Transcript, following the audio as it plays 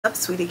Up,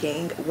 sweetie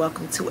gang,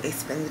 welcome to a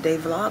spend the day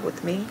vlog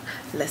with me.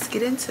 Let's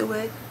get into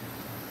it.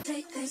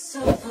 Take this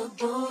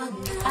overboard.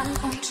 I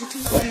want you to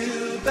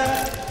feel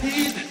that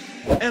heat,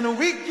 and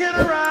we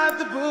can ride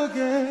the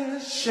boogie,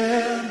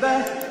 share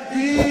that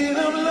beat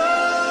of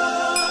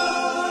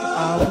love.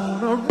 I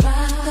wanna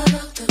ride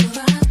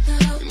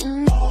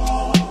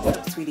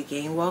Sweetie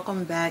gang,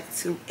 welcome back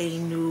to a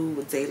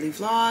new daily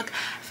vlog.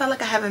 I felt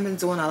like I haven't been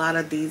doing a lot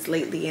of these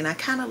lately and I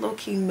kind of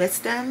low-key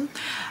missed them.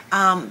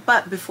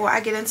 But before I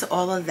get into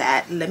all of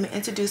that, let me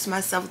introduce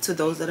myself to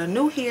those that are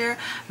new here.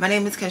 My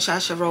name is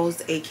Kinshasha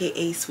Rhodes,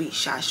 aka Sweet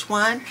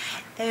Shashwan,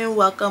 and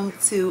welcome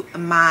to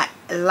my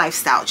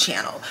lifestyle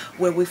channel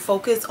where we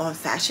focus on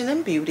fashion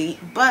and beauty,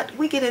 but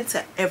we get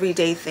into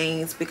everyday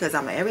things because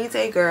I'm an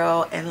everyday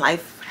girl and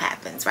life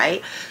happens,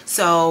 right?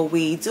 So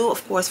we do,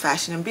 of course,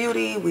 fashion and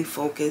beauty. We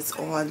focus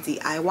on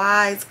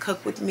DIYs,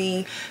 cook with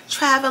me,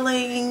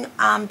 traveling,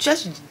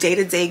 just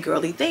day-to-day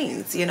girly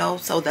things, you know.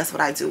 So that's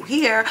what I do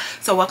here.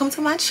 So welcome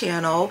to my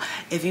channel.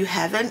 If you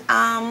haven't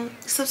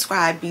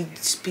subscribed,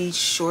 be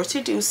sure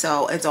to do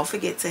so, and don't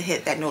forget to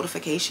hit that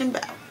notification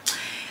bell.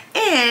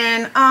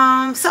 And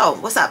so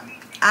what's up?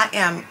 I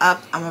am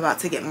up. I'm about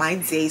to get my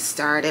day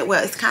started.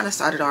 Well, it's kind of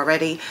started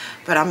already,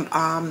 but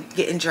I'm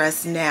getting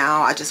dressed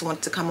now. I just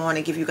wanted to come on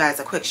and give you guys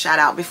a quick shout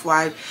out before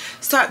I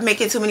start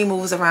making too many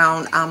moves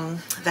around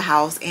the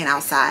house and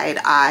outside.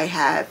 I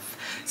have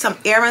some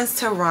errands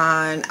to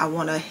run. I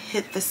want to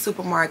hit the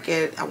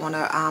supermarket. I want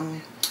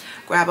to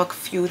grab a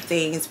few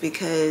things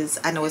because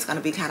I know it's going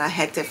to be kind of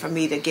hectic for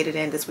me to get it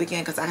in this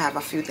weekend because I have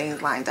a few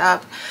things lined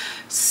up.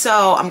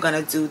 So I'm going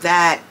to do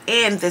that.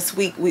 And this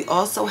week we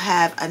also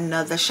have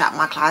another Shop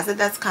My Closet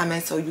that's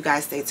coming, so you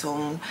guys stay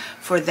tuned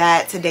for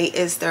that. Today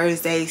is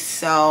Thursday,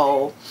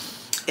 so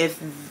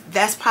if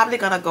that's probably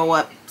going to go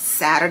up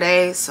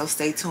Saturday, so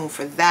stay tuned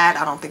for that.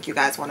 I don't think you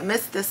guys want to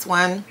miss this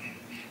one.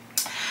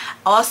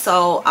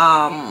 Also,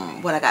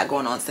 what I got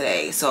going on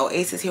today. So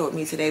Ace is here with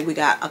me today. We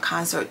got a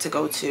concert to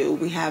go to.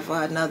 We have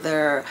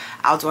another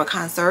outdoor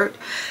concert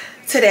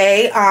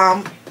today.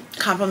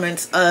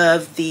 Compliments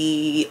of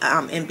the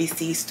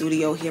NBC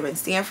studio here in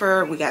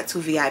Stamford. We got 2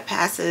 VI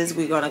passes.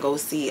 We're gonna go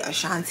see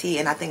Ashanti,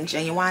 and I think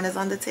Ginuwine is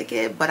on the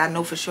ticket, but I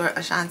know for sure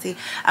Ashanti.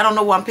 I don't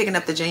know where I'm picking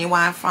up the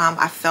Ginuwine from.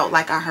 I felt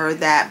like I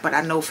heard that, but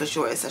I know for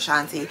sure it's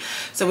Ashanti.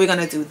 So we're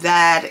gonna do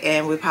that,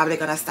 and we're probably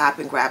gonna stop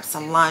and grab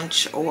some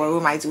lunch, or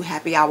we might do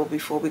happy hour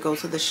before we go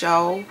to the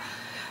show.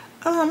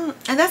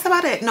 And that's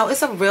about it. No,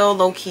 it's a real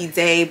low-key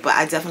day, but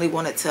I definitely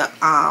wanted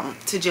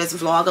to just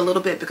vlog a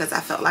little bit because I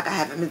felt like I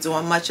haven't been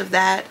doing much of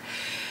that,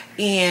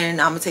 and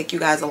I'm gonna take you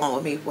guys along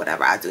with me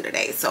whatever I do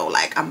today. So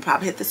like, I'm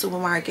probably hit the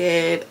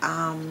supermarket,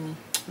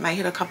 might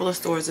hit a couple of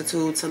stores or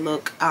two to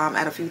look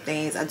at a few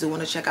things. I do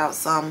want to check out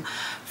some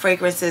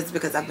fragrances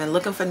because I've been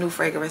looking for new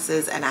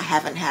fragrances and I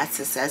haven't had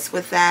success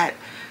with that,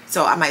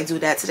 so I might do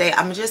that today.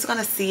 I'm just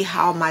gonna see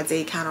how my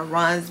day kind of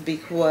runs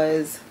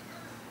because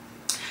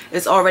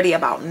it's already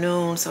about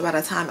noon, so by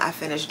the time I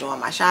finish doing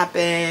my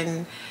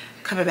shopping,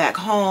 coming back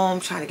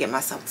home, trying to get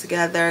myself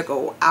together,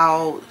 go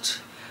out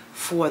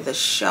for the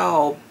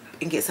show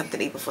and get something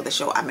to eat before the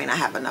show, I may not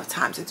have enough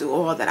time to do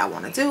all that I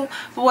want to do.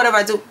 But whatever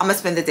I do, I'm gonna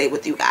spend the day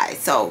with you guys.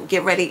 So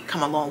get ready,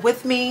 come along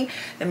with me.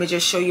 Let me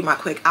just show you my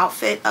quick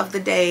outfit of the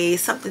day.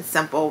 Something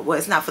simple. Well,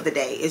 it's not for the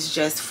day, it's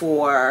just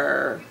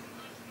for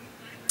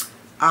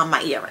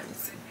my errands.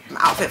 My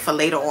outfit for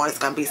later on is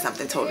gonna be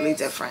something totally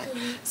different,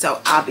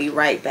 so I'll be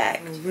right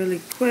back. Really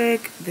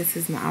quick, this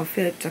is my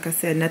outfit. Like I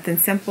said, nothing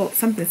simple,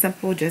 something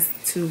simple just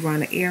to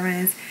run the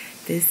errands.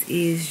 This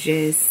is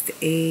just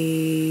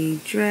a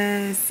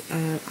dress,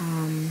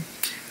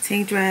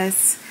 tank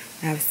dress.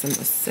 I have some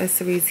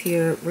accessories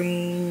here,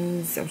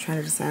 rings. I'm trying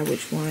to decide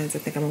which ones. I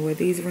think I'm gonna wear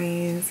these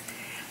rings,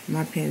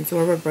 my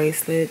Pandora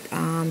bracelet,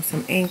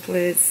 some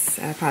anklets.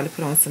 I probably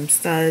put on some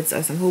studs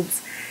or some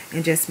hoops,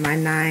 and just my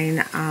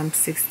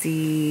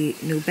 960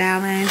 New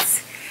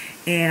Balance.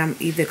 And I'm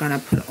either gonna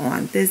put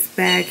on this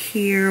bag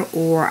here,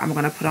 or I'm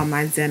gonna put on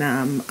my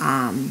denim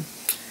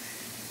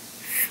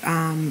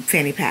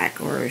fanny pack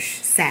or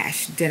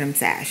sash, denim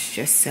sash,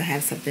 just to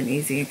have something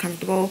easy and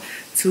comfortable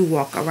to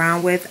walk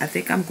around with. I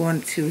think I'm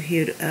going to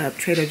hit up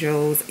Trader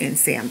Joe's and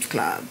Sam's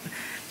Club,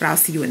 but I'll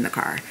see you in the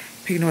car.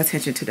 Pay no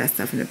attention to that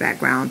stuff in the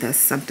background. That's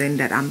something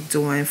that I'm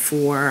doing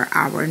for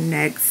our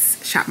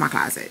next Shop My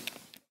Closet.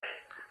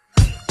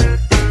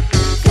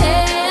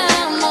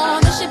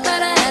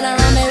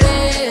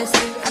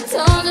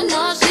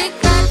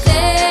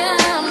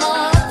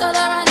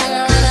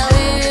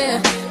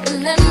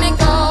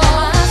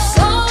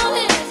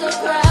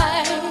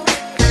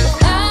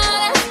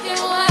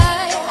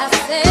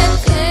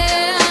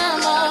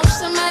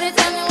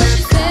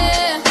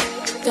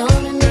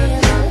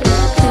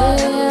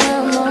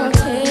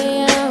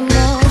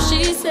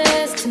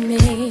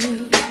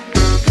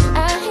 I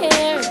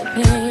hear the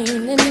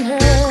pain in her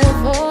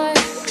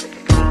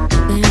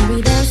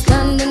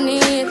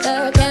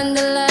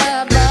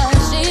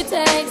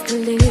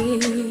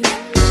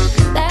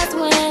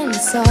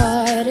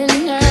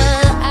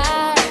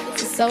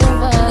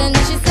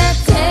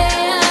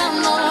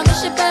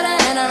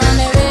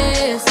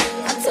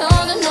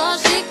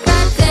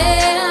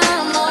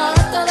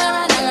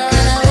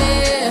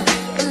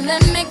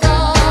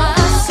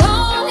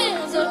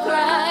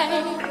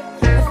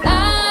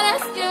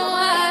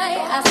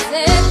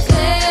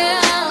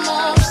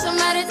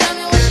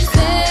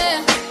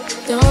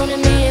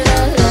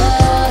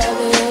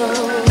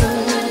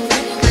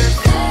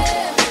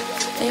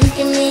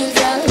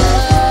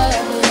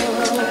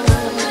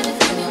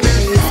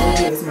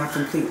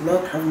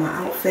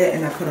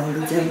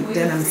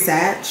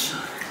Satch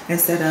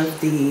instead of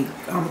the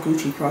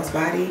Gucci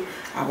crossbody.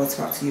 I will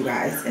talk to you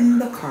guys in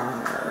the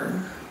car.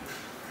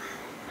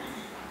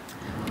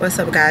 What's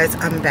up, guys?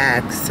 I'm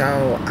back.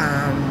 So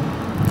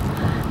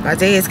my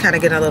day is kind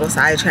of getting a little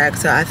sidetracked,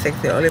 so I think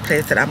the only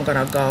place that I'm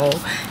gonna go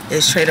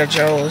is Trader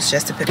Joe's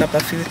just to pick up a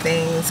few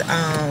things.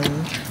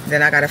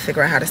 Then I gotta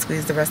figure out how to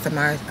squeeze the rest of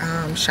my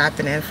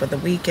shopping in for the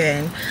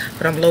weekend.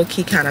 But I'm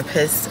low-key kind of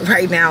pissed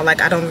right now.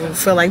 Like, I don't even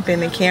feel like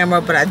being in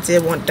camera, but I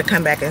did want to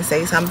come back and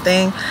say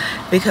something,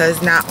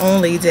 because not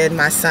only did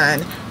my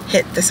son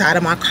hit the side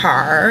of my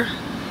car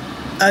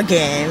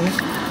again,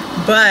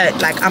 but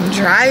like, I'm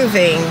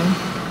driving,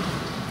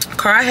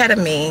 car ahead of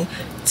me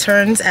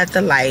turns at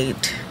the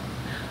light,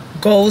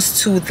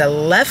 goes to the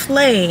left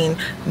lane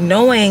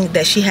knowing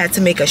that she had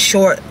to make a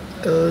short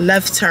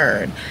left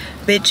turn.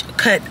 Bitch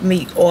cut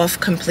me off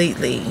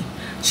completely.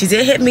 She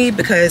did hit me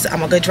because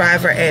I'm a good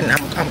driver and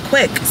I'm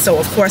quick, so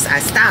of course I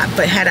stopped.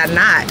 But had I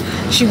not,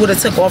 she would have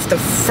took off the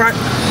front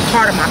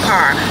part of my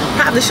car.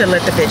 Probably should have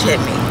let the bitch hit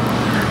me,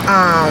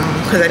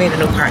 because I need a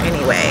new car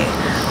anyway.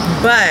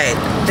 But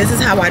this is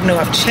how I know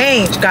I've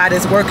changed. God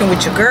is working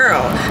with your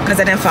girl,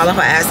 because I didn't follow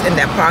her ass in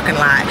that parking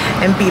lot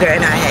and beat her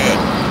in her head.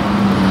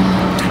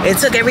 It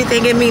took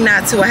everything in me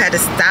not to. I had to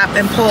stop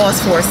and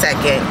pause for a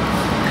second.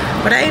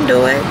 But I didn't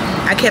do it.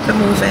 I kept it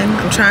moving.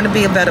 I'm trying to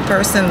be a better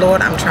person.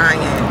 Lord, I'm trying.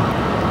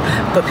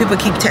 But people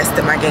keep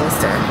testing my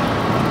gangster.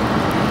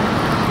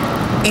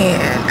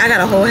 And I got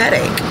a whole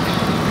headache.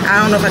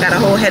 I don't know if I got a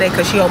whole headache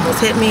because she almost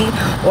hit me,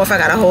 or if I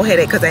got a whole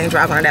headache because I ain't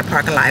driving on that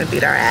parking lot and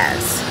beat her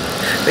ass.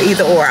 But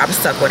either or, I'm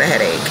stuck with a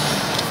headache.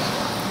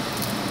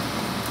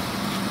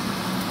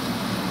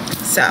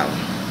 So,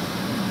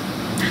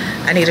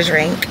 I need a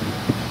drink.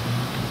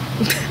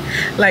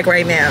 Like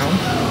right now,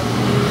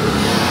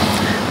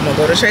 I'm gonna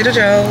go to Trader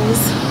Joe's,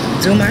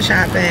 do my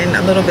shopping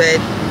a little bit,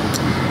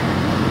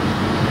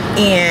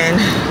 and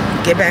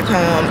get back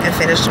home and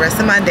finish the rest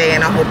of my day,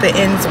 and I hope it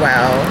ends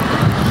well.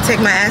 Take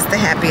my ass to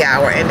happy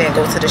hour and then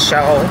go to the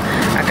show.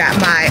 I got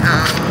my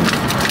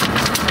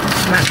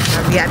my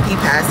VIP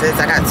passes.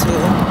 I got 2.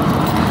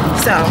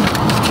 So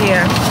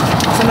yeah,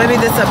 so maybe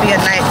this will be a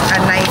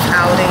nice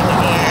outing,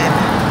 and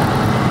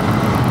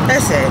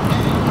that's it.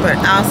 But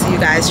I'll see you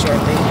guys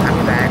shortly. I'll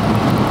be back.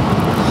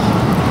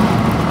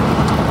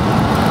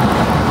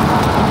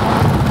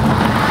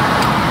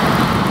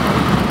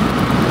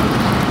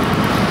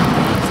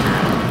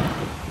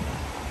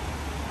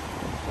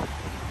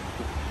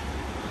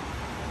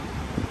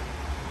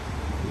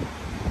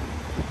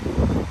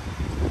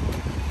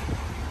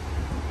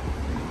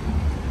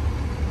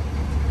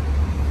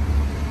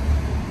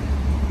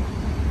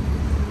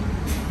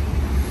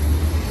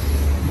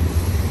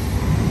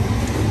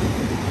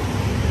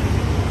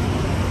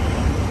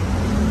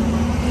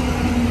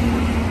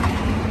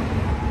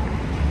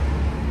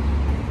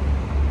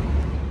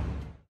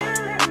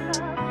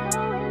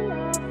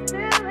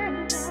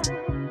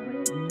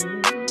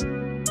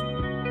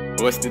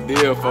 What's the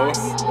deal, folks?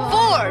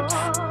 Forbes.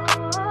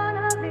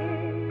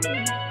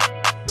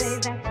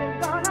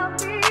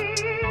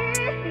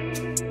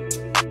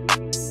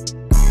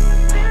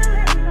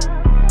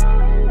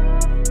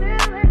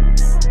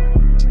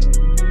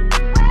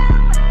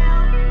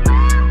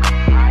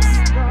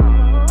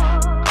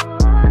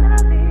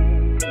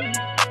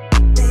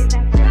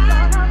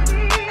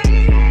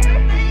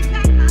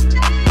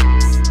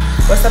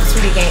 What's up,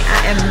 sweetie gang?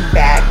 I am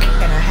back,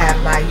 and I have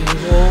my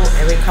usual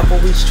every couple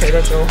weeks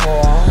Trader Joe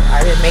haul.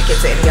 I didn't make it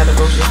to any other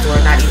grocery store,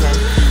 not even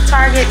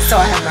Target, so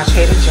I have my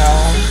Trader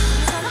Joe.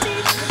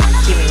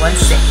 Give me 1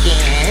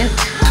 second.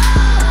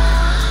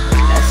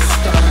 Let's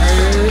start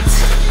with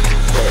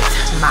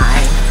my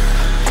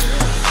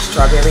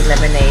strawberry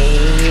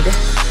lemonade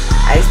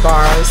ice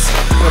bars,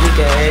 really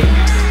good.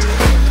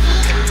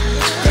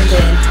 And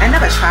then I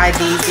never tried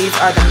these. These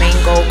are the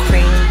mango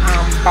cream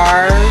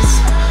bars.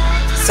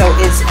 So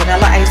it's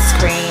vanilla ice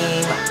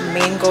cream,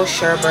 mango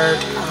sherbet,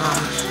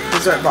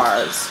 dessert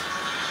bars.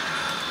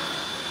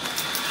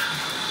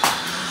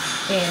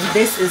 And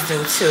this is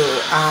new too.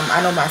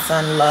 I know my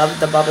son loved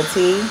the bubble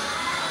tea,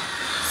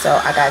 so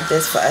I got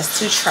this for us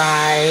to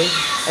try.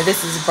 And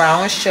this is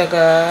brown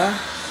sugar,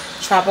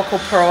 tropical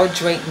pearl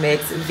drink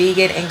mix,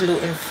 vegan and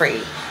gluten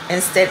free,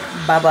 instant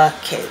bubba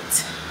kit.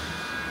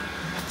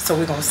 So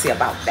we're gonna see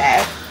about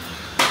that.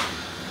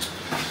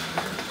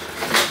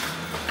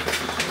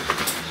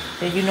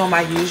 And you know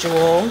my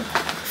usual,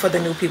 for the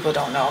new people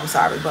don't know, I'm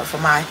sorry, but for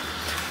my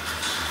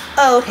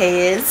old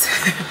heads,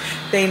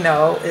 they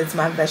know it's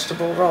my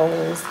vegetable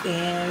rolls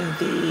and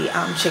the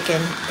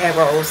chicken egg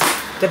rolls,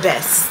 the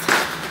best.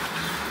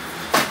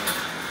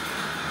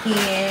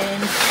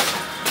 And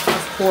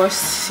of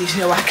course, you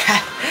know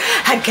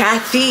I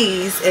got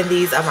these, and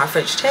these are my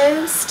French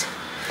toast.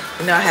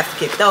 You know I have to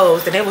get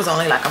those, and there was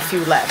only like a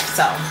few left,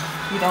 so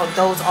you know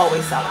those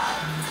always sell out.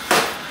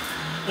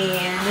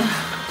 And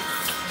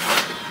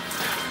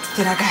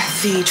then I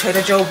got the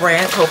Trader Joe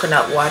brand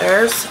coconut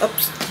waters.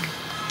 Oops,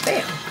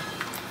 damn.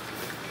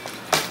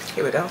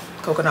 Here we go,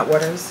 coconut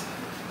waters.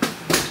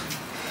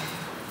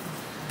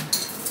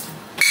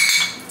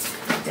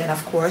 Then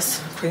of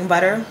course, cream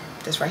butter.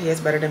 This right here is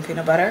better than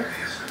peanut butter.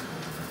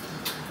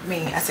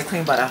 I said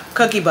cream butter.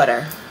 Cookie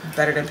butter.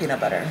 Better than peanut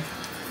butter.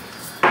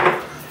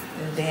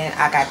 And then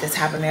I got this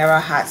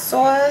habanero hot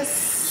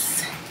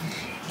sauce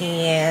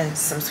and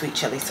some sweet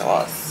chili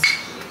sauce.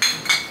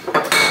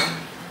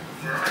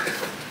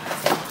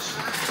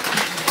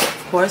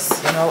 Of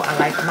course, you know, I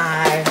like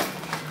my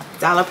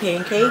dollar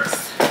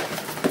pancakes.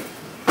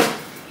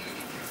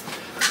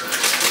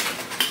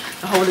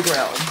 The Holy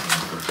Grail.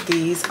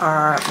 These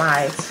are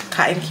my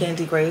cotton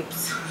candy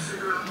grapes.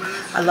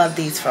 I love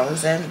these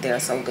frozen. They're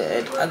so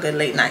good. A good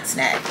late night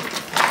snack.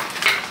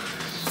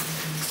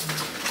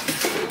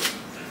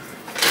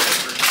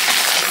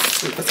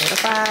 Sweet potato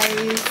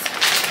fries.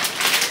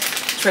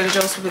 Trader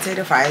Joe's sweet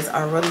potato fries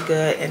are really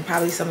good and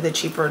probably some of the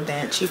cheaper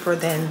than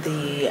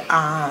the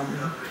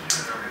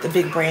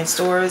big brand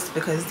stores,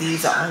 because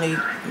these are only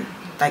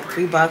like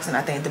 $3, and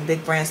I think the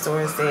big brand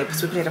stores, their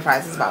sweet potato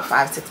fries is about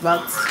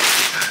 $5-6.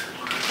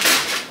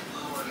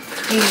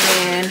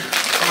 And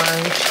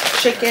orange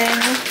chicken.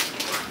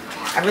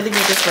 I really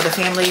need this for the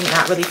family,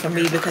 not really for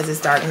me because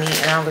it's dark meat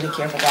and I don't really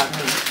care for dark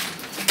meat.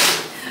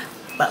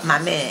 But my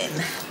men.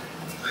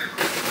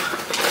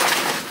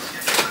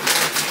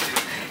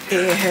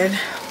 And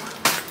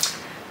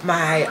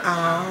my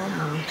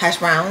hash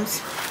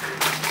browns.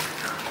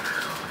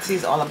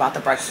 She's all about the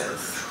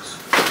breakfast.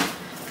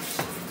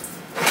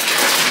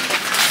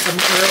 Some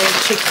grilled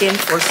chicken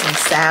for some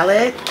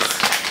salad.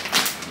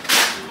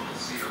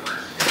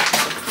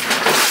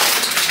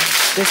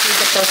 This is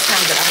the first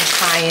time that I'm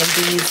trying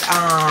these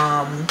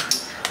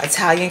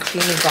Italian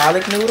creamy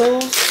garlic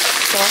noodles,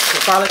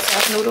 garlic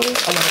sauce noodles.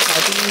 I want to try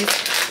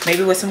these,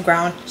 maybe with some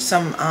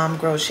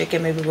grilled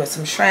chicken, maybe with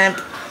some shrimp,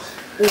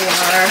 or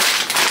my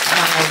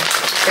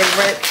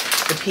favorite,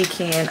 the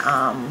pecan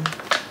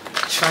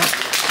shrimp.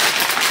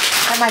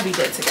 That might be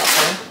good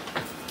together.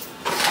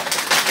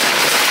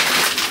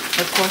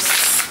 Of course,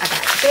 I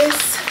got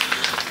this.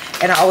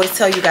 And I always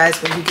tell you guys,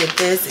 when you get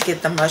this,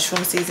 get the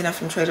mushroom seasoning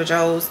from Trader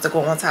Joe's to go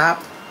on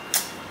top.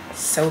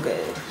 So good.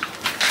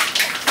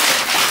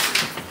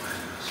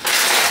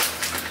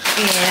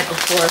 And of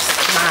course,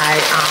 my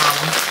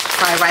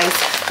fried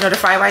rice. You know, the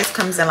fried rice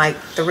comes in like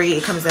 3.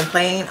 It comes in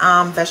plain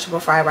vegetable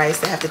fried rice.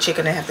 They have the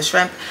chicken, they have the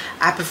shrimp.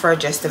 I prefer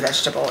just the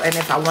vegetable. And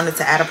if I wanted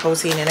to add a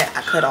protein in it,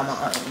 I could on my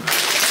own.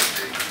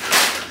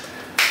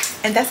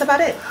 And that's about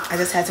it. I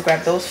just had to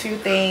grab those few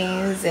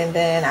things, and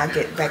then I'll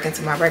get back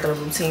into my regular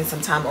routine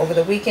sometime over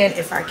the weekend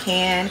if I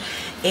can.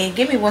 And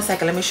give me 1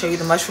 second, let me show you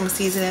the mushroom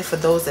seasoning for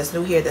those that's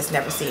new here that's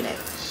never seen it.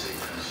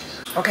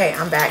 Okay,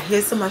 I'm back.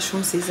 Here's the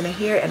mushroom seasoning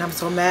here, and I'm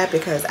so mad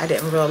because I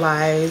didn't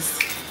realize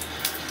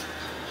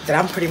that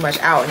I'm pretty much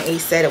out. And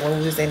Ace said it when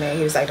we was in there.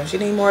 He was like, don't you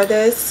need more of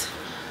this?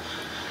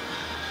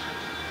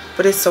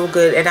 But it's so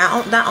good. And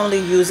I not only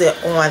use it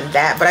on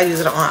that, but I use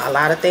it on a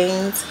lot of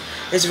things.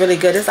 It's really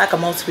good. It's like a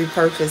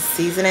multi-purpose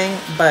seasoning,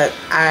 but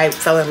I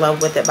fell in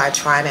love with it by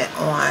trying it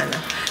on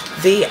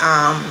the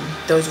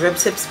those rib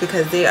tips,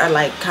 because they are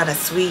like kind of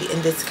sweet,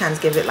 and this kind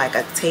of give it like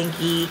a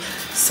tangy,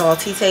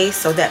 salty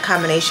taste. So that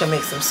combination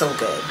makes them so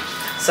good.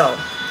 So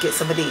get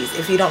some of these.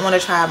 If you don't want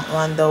to try them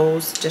on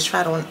those, just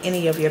try it on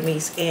any of your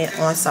meats and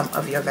on some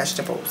of your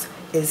vegetables.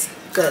 It's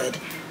good.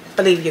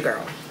 Believe your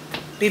girl.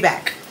 Be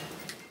back.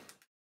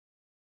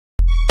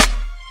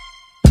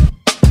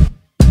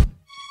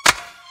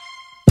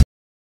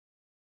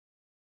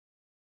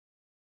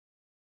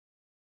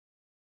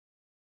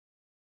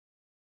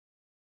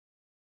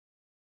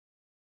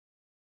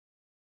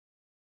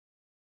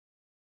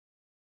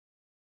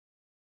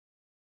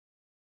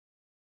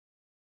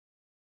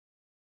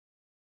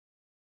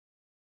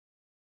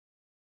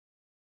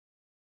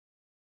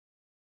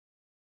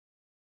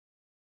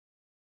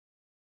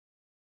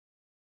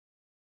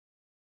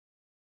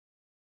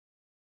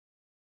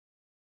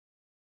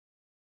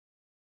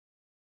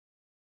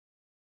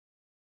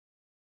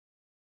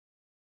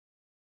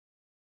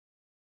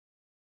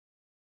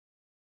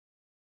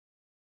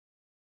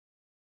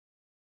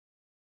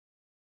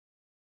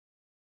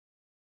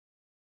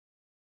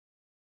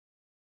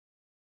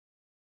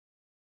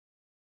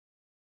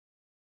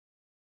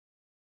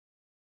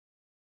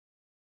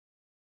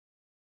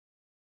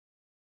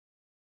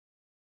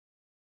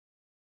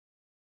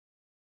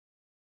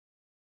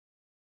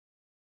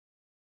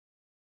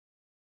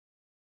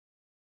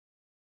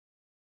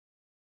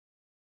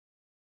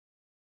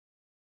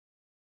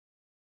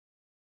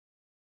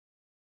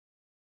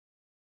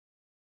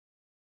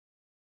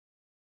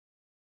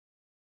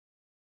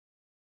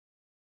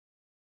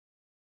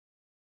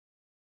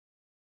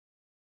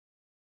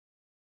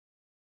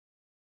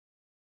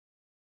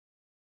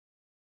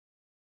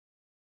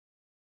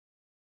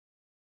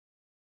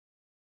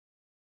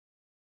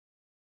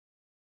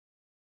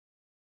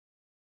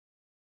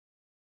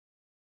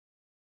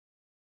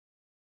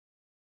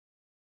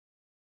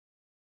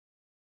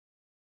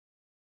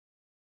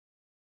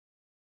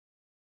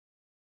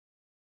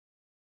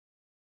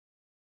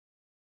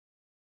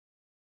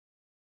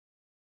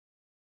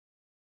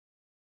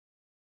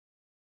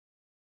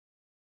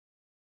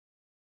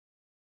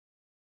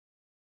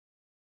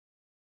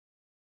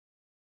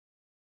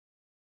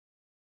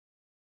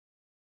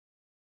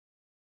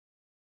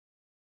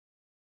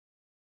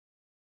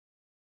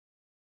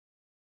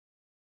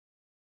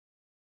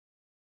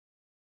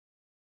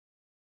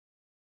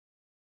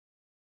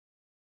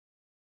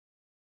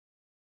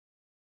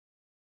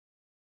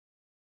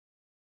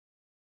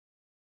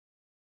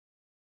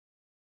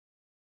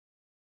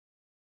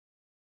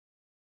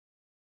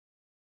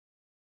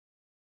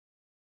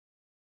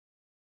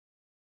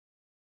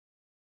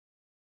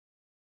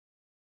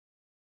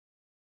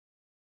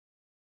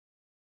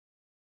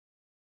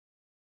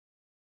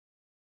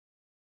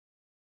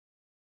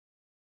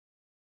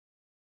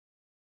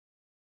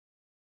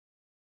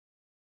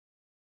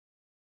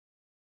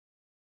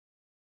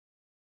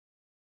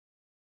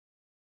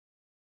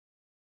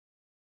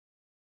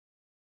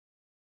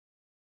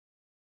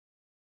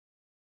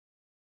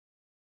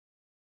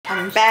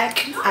 I'm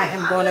back. I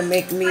am going to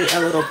make me a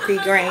little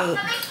pre-drink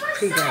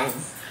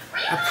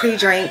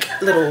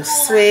little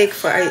swig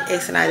for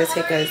Ace and I to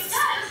take us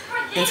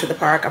into the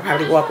park. I'll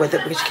probably walk with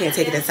it because you can't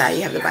take it inside.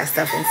 You have to buy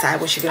stuff inside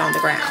once you get on the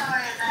ground.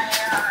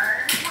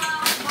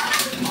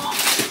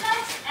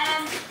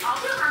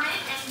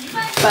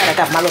 But I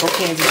got my little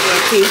candy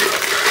tea,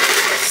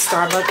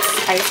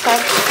 Starbucks ice cup.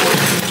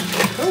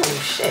 Oh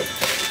shit.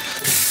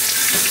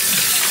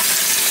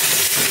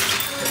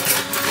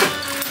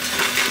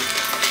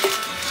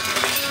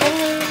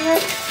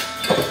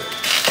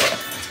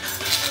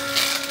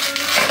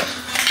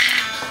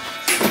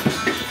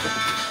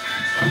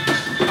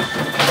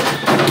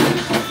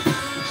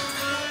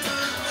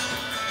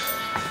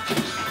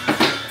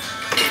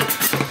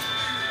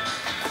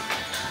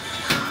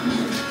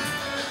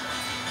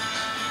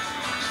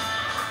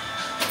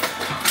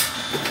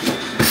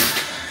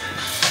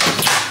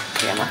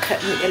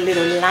 Cut me a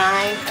little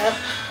line up.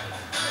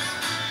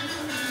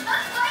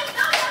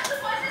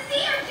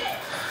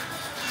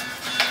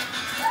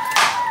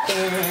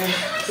 And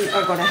we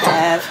are going to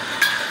have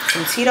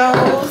some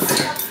Tito's.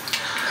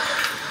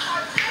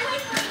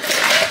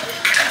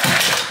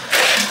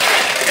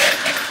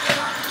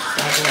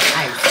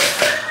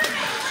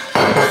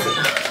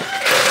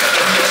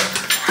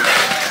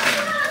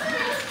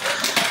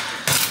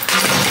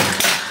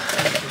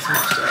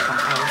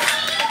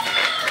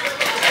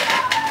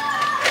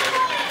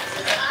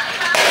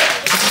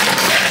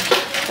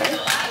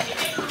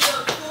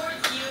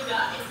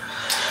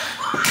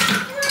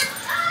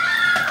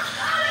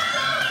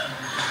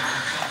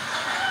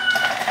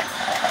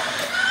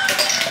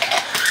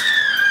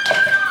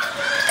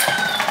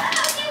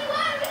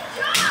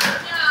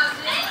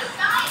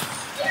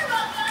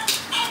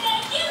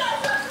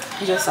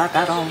 Just like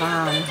I don't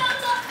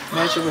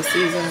measure with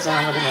seasons,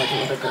 I don't really measure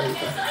with liquor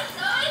either.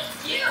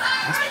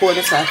 I've poured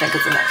it, so I think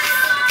it's enough.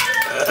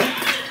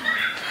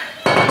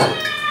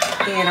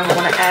 And I'm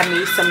going to add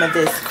me some of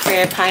this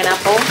crab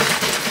pineapple.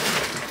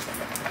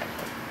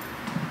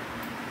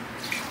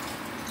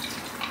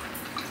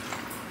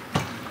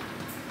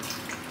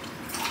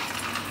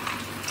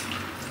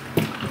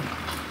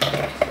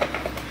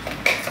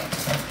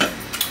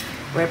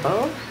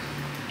 Ripple.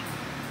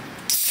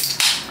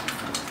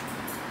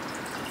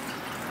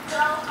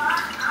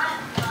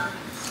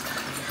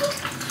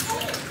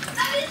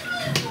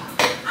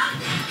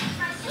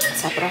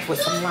 Top it off with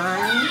some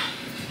lime.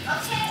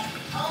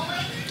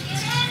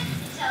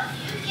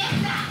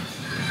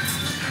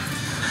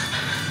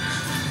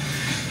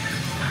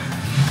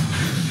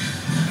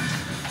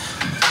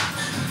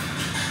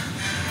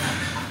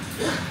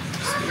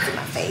 Squeeze in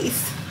my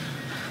face.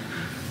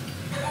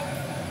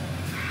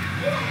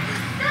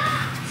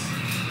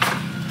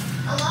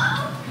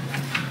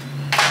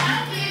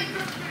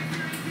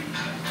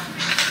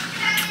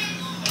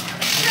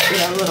 Do a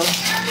little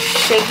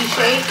shaky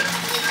shake.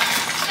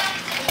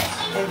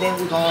 And then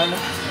we're going to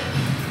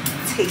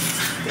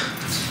taste it.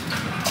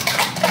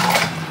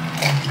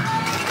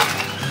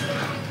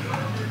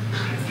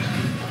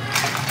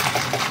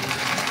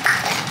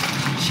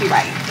 She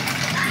right.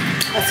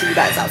 I'll see you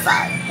guys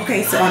outside.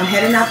 Okay, so I'm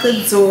heading out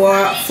the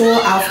door. Full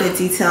outfit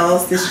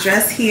details. This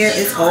dress here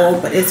is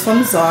old, but it's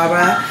from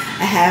Zara.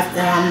 I have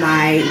on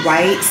my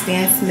white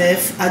Stan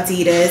Smith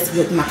Adidas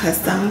with my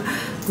custom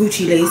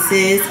Gucci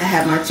laces. I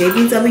have my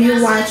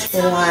JBW watch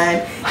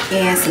on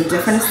and some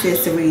different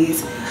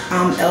accessories.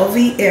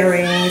 LV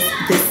earrings,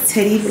 this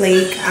Teddy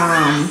Blake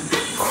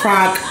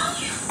croc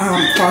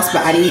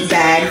crossbody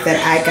bag that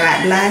I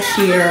got last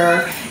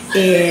year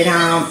in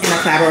a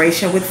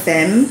collaboration with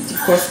them. Of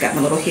course, got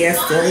my little hair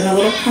still in a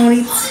little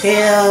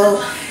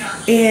ponytail,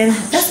 and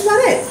that's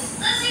about it.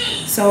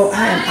 So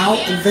I am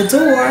out the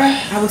door.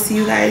 I will see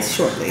you guys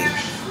shortly.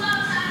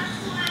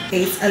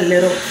 It's a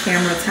little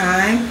camera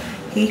time.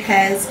 He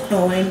has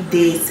on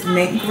this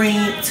mint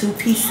green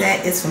two-piece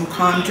set. It's from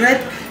Calm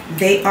Drip.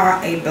 They are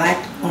a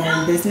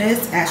black-owned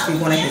business, actually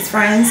one of his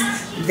friends.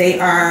 They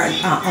are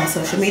on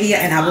social media,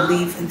 and I will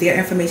leave their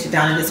information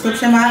down in the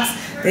description box.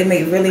 They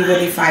make really,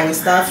 really fire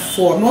stuff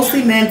for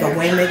mostly men, but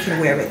women can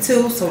wear it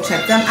too, so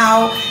check them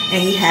out.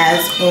 And he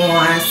has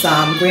on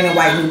some green and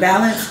white New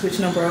Balance. Which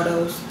number are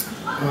those?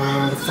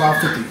 The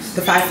 550s.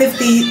 The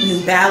 550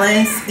 New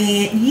Balance,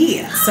 and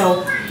yeah,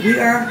 so we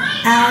are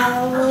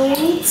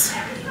out.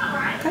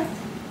 Okay.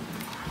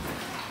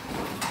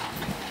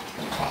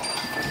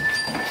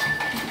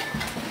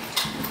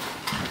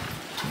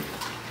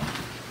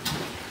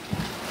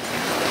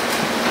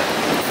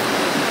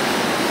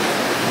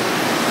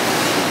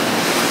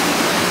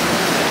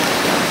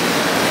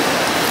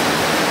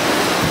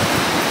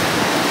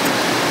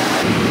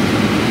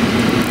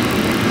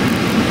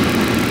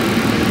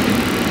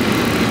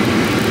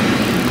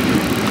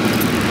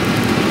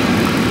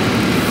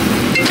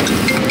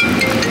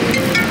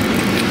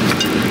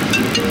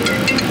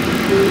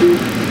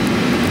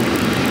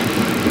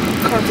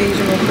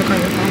 Real quick on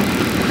your phone.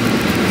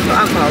 So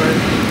I'll call her.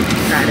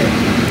 Got it.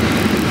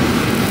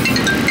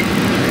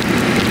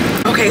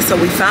 Okay, so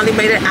we finally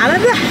made it out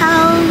of the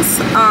house.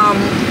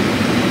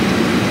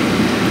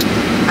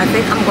 I I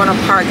think I'm gonna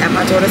park at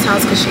my daughter's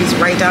house because she's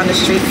right down the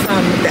street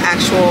from the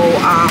actual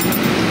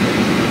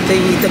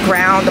the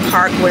ground, the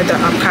park where the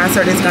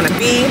concert is gonna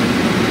be.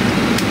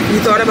 We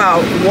thought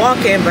about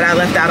walking, but I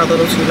left out a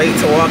little too late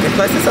to walk, and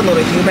plus it's a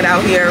little humid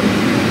out here.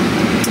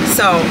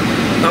 So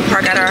I'm gonna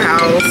park at our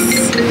house,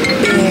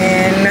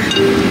 and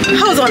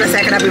hold on a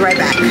second, I'll be right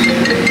back.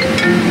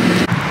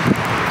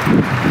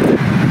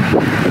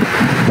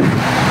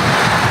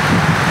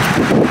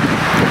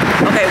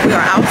 Okay, we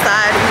are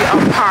outside, we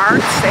are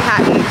parked. Say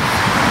hi.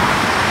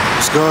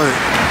 It's good.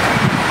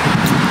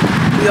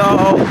 We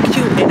all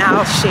cute in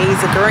our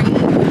shades of green.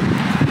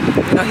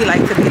 You know, he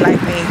likes to be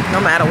like me,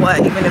 no matter what.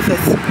 Even if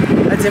it's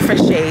a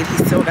different shade, he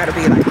still gotta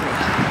be like me.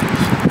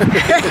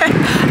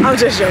 I'm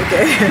just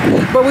joking.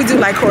 But we do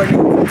like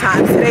coordinating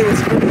sometimes. Today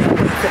was really a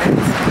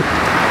coincidence.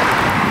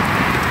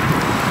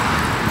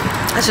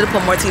 I should have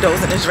put more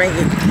Tito's in this drink.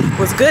 It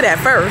was good at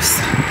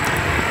first,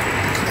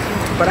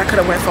 but I could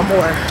have went for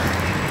more.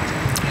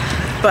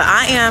 But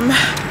I am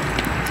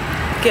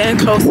getting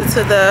closer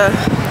to the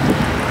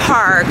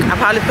park. I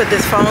probably put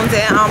this phone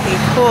down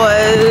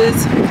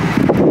because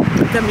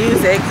the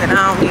music, and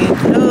I don't need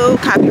no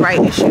copyright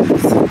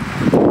issues.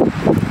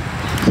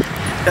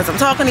 Because I'm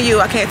talking to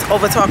you, I can't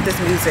overtalk this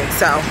music,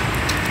 so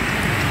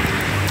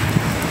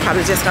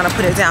probably just gonna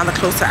put it down the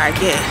closer I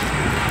get.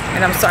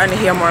 And I'm starting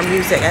to hear more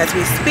music as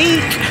we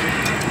speak.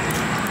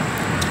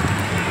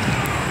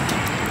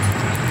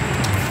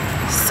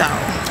 So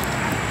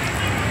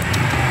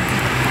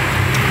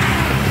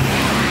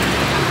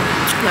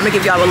let me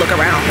give y'all a look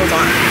around. Hold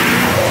on.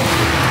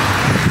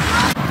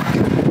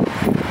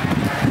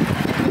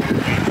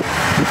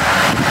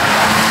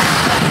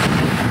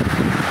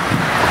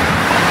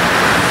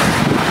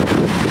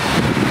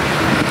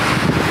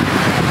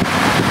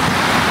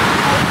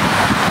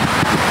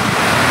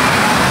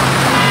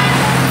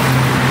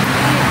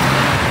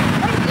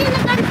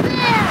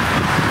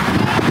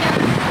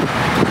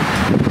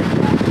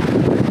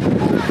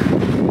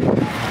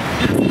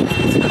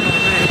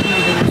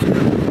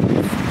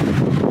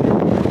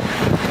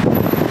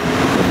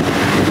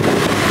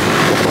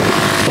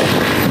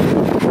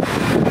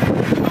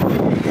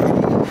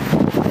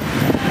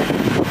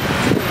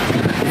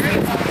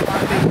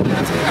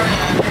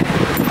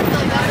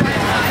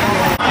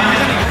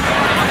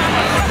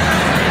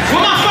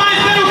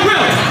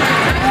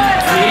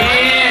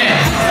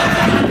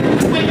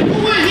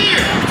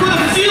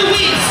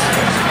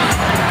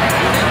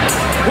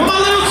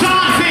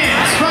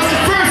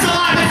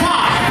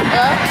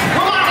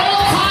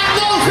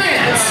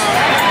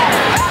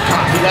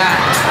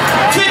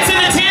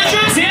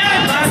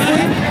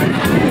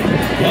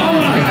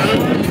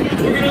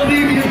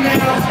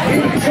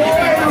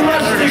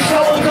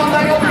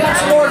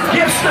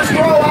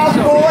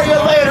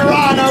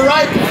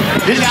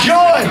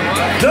 Enjoy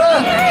the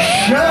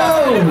show!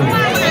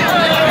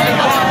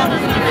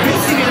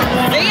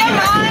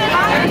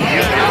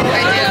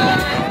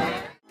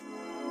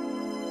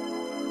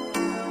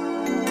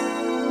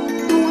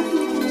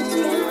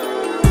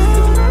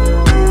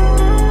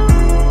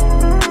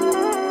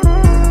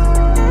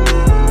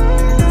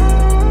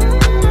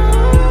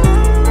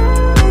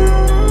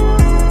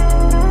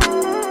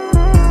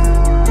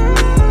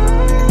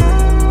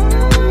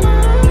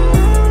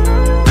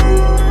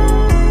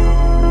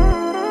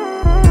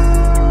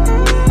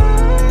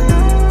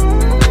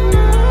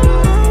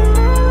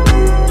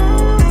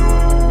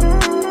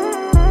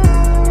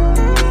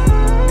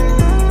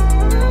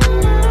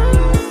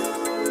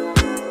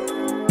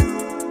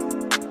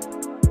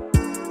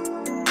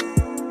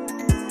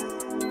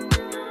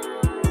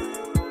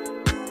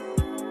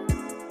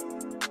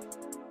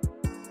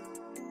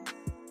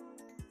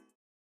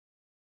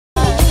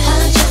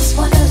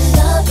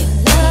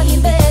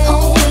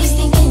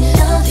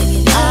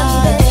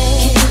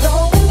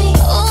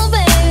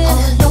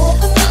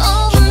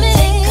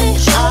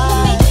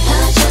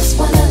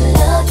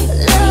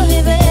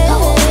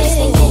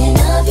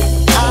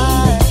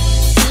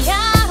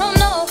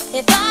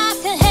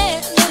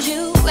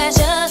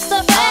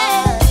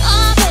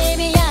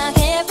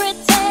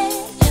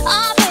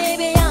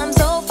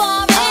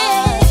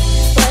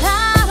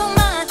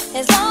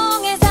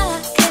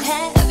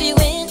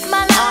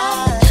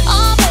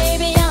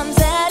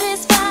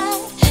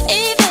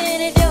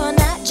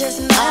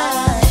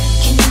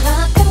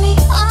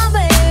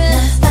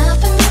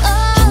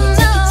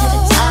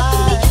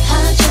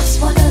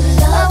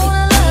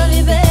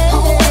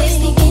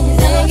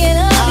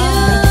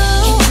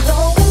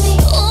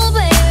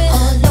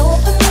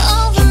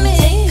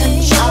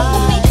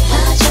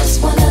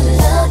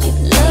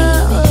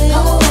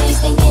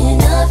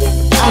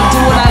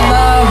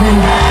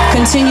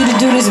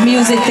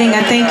 Thing.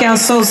 I thank y'all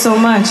so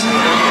much.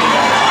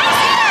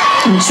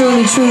 I'm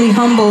truly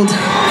humbled.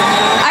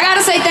 I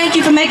gotta say thank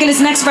you for making this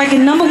next record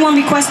 #1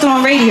 requested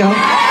on radio,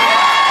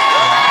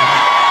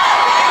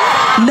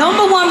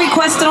 #1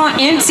 requested on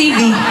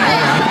MTV,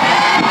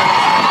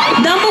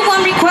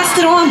 #1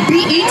 requested on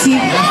BET.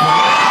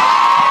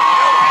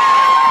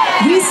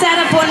 We sat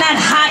up on that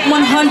Hot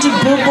 100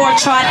 Billboard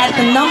chart at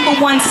the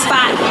 #1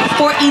 spot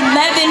for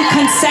 11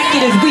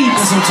 consecutive weeks.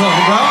 That's what I'm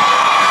talking about.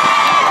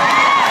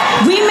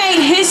 We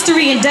made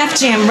history in Def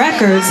Jam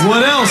Records.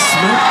 What else,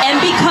 man? And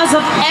because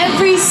of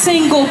every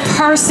single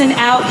person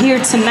out here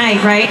tonight,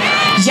 right?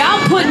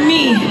 Y'all put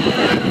me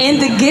in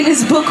the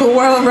Guinness Book of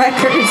World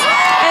Records.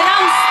 And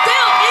I'm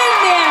still in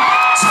there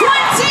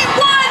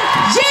 21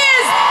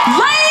 years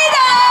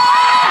later!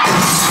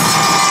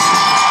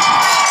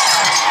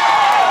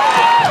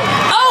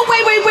 Oh,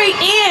 wait.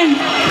 And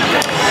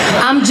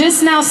I'm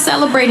just now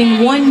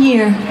celebrating 1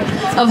 year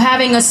of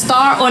having a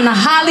star on the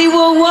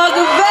Hollywood Walk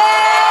of Fame.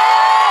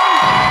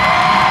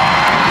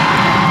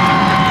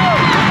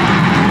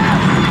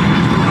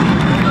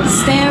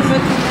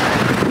 Stanford.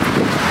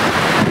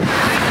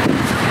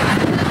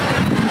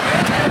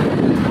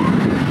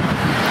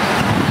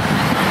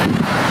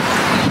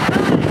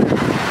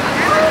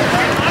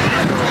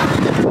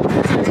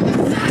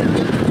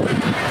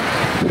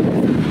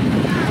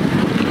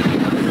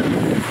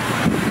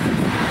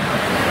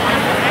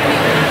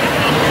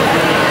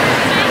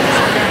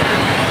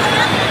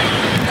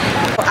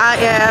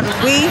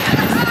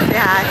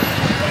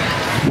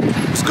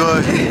 It's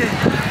good.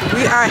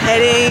 We are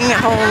heading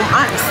home.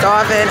 I'm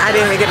starving. I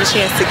didn't even get a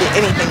chance to get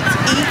anything to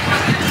eat.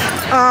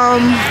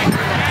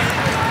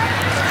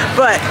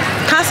 But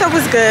concert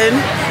was good.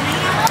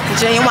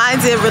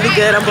 Ginuwine did really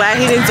good. I'm glad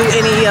he didn't do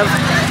any of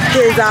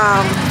his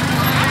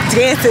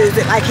dances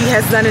like he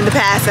has done in the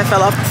past and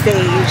fell off the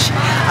stage.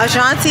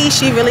 Ashanti,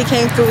 she really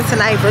came through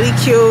tonight, really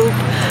cute.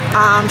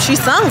 She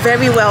sung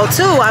very well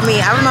too. I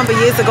mean, I remember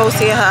years ago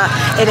seeing her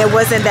and it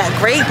wasn't that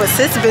great, but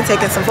sis has been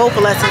taking some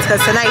vocal lessons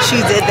because tonight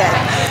she did that.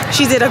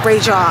 She did a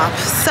great job.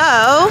 So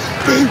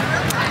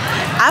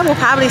I will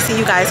probably see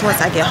you guys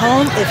once I get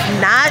home. If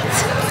not,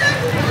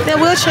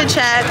 then we'll chit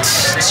chat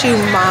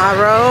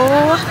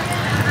tomorrow.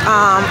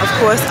 Of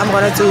course, I'm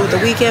gonna do the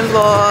weekend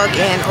vlog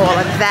and all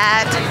of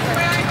that.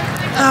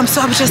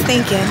 So I was just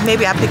thinking,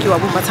 maybe I'll pick you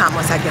up one more time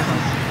once I get home.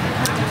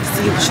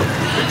 See you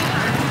shortly.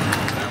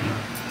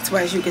 So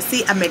as you can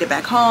see, I made it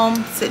back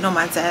home, sitting on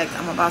my deck.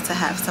 I'm about to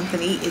have something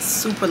to eat. It's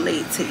super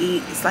late to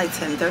eat. It's like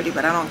 10:30,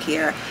 but I don't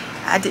care.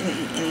 I didn't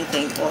eat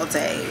anything all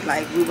day.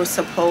 Like, we were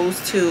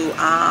supposed to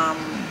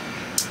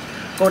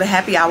go to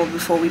happy hour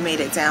before we made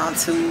it down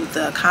to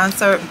the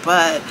concert,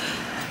 but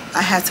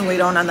I had to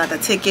wait on another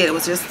ticket. It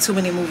was just too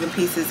many moving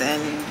pieces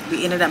and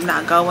we ended up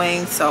not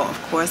going. So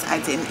of course I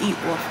didn't eat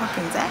all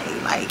fucking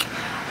day. Like,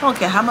 I don't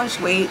care how much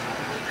weight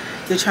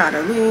you're trying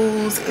to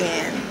lose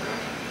and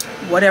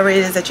whatever it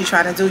is that you're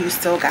trying to do, you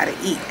still gotta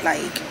eat.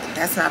 Like,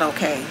 that's not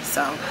okay.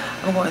 So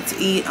I'm going to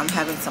eat. I'm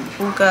having some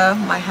hookah,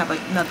 might have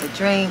another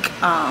drink.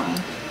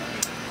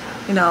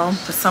 You know,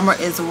 the summer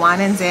is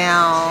winding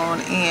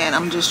down and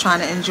I'm just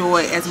trying to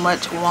enjoy as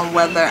much warm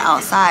weather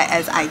outside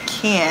as I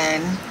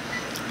can,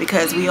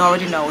 because we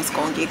already know it's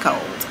gonna get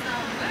cold.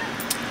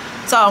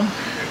 So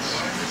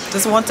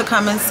just want to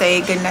come and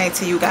say good night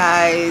to you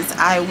guys.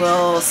 I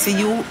will see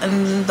you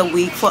in the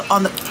week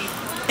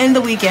in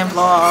the weekend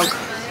vlog.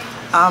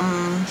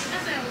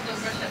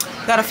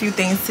 Got a few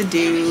things to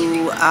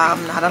do,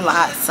 not a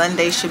lot.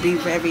 Sunday should be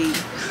very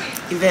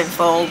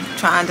eventful.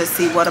 Trying to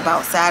see what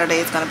about Saturday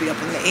is going to be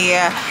up in the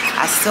air.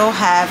 I still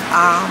have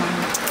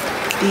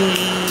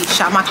the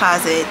Shop My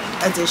Closet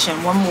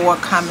edition, one more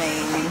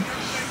coming.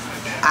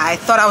 I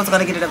thought I was going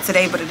to get it up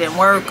today, but it didn't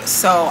work,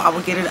 so I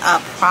will get it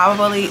up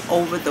probably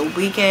over the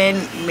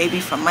weekend, maybe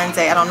for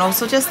Monday, I don't know.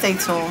 So just stay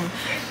tuned,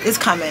 it's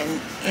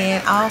coming,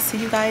 and I'll see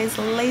you guys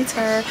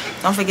later.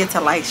 Don't forget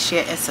to like,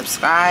 share, and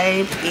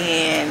subscribe,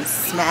 and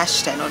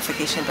smash that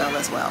notification bell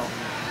as well.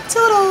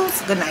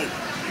 Toodles, good night.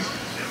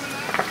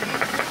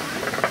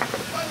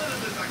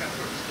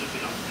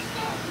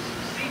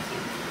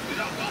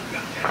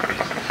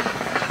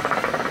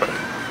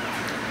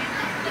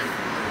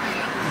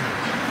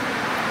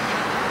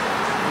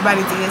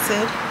 Everybody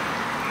dancing.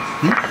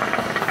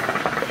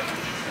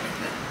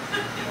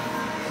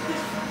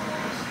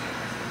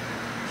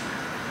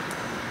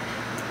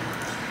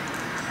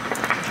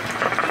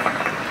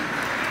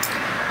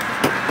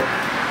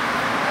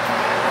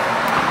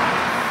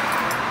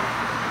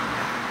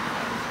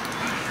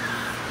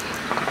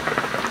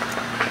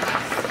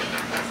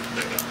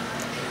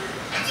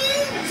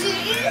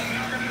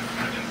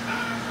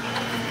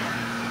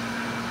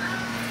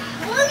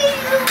 What are you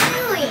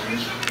doing?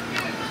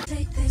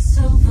 Take this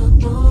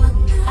overboard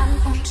now. I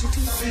want you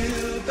to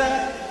Feel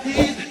that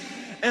heat,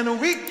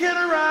 and we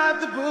can ride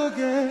the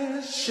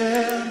boogie.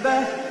 Share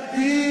that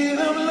beat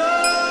of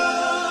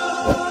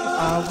love.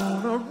 I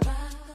wanna